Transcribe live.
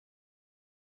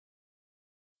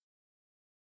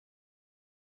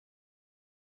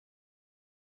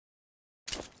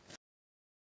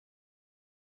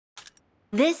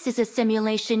This is a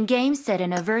simulation game set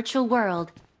in a virtual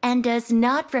world and does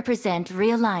not represent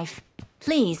real life.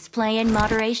 Please play in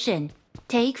moderation,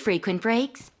 take frequent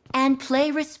breaks, and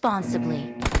play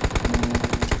responsibly.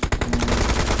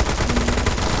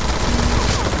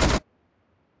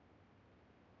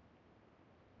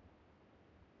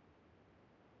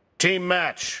 Team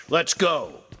match, let's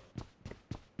go.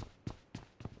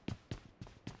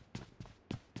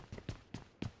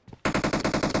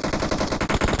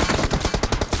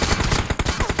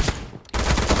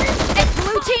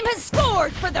 Team has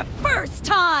scored for the first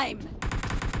time!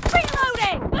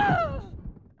 Reloading!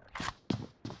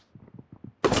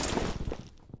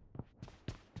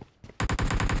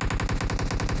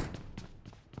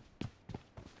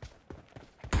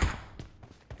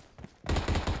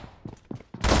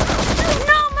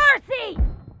 No mercy!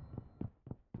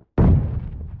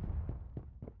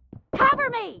 Cover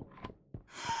me!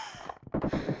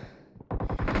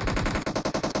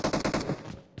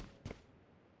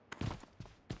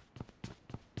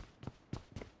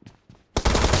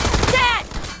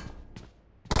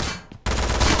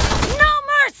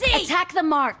 Attack the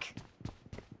mark!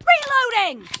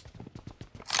 Reloading!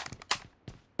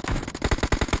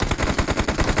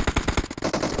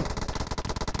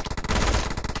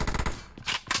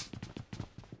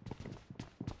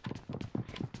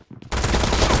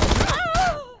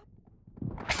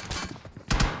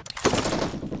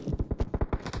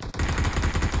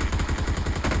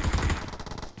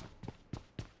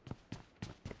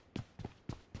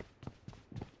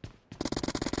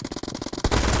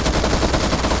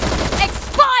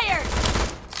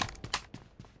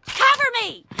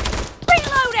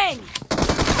 Reloading!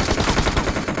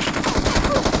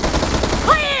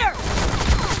 Clear!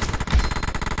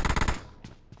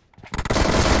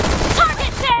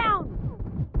 Target down!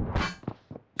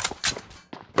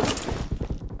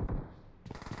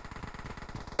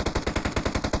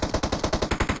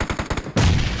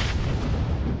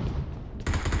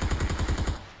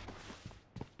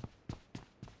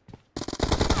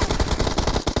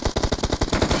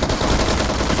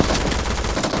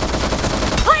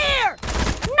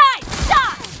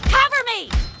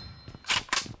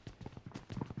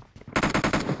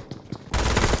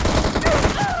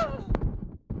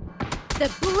 The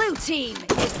blue team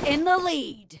is in the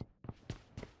lead.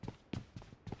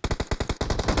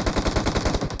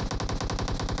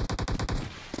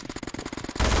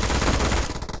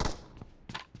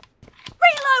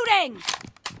 Reloading!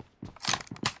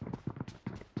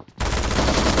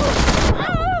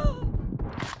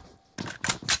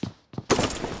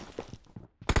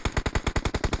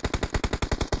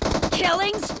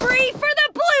 Killing spree for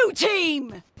the blue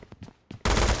team!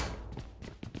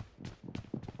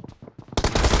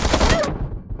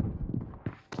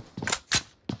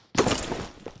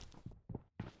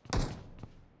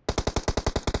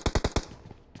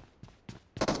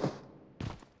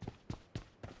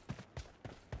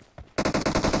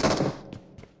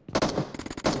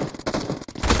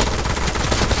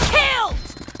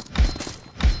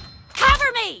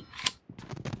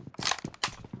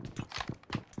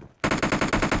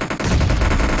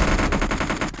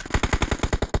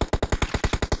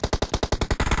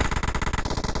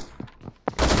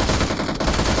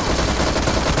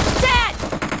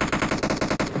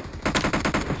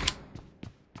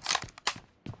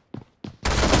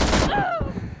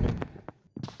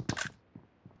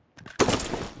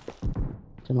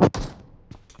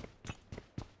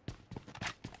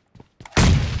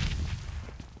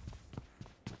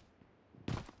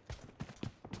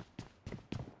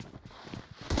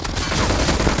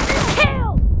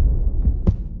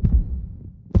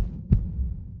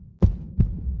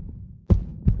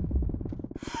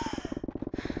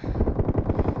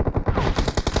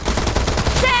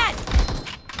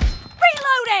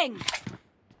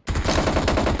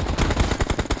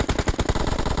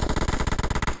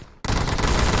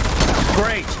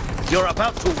 Great! You're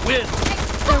about to win!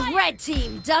 The red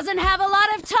team doesn't have a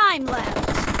lot of time left.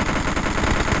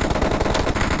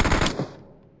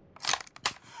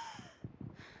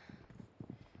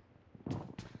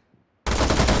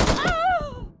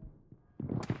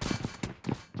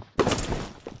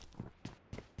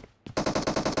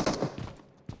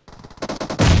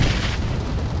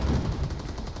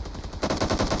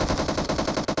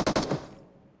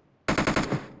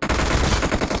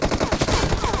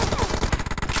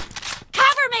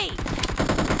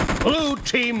 Blue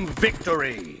team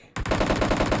victory!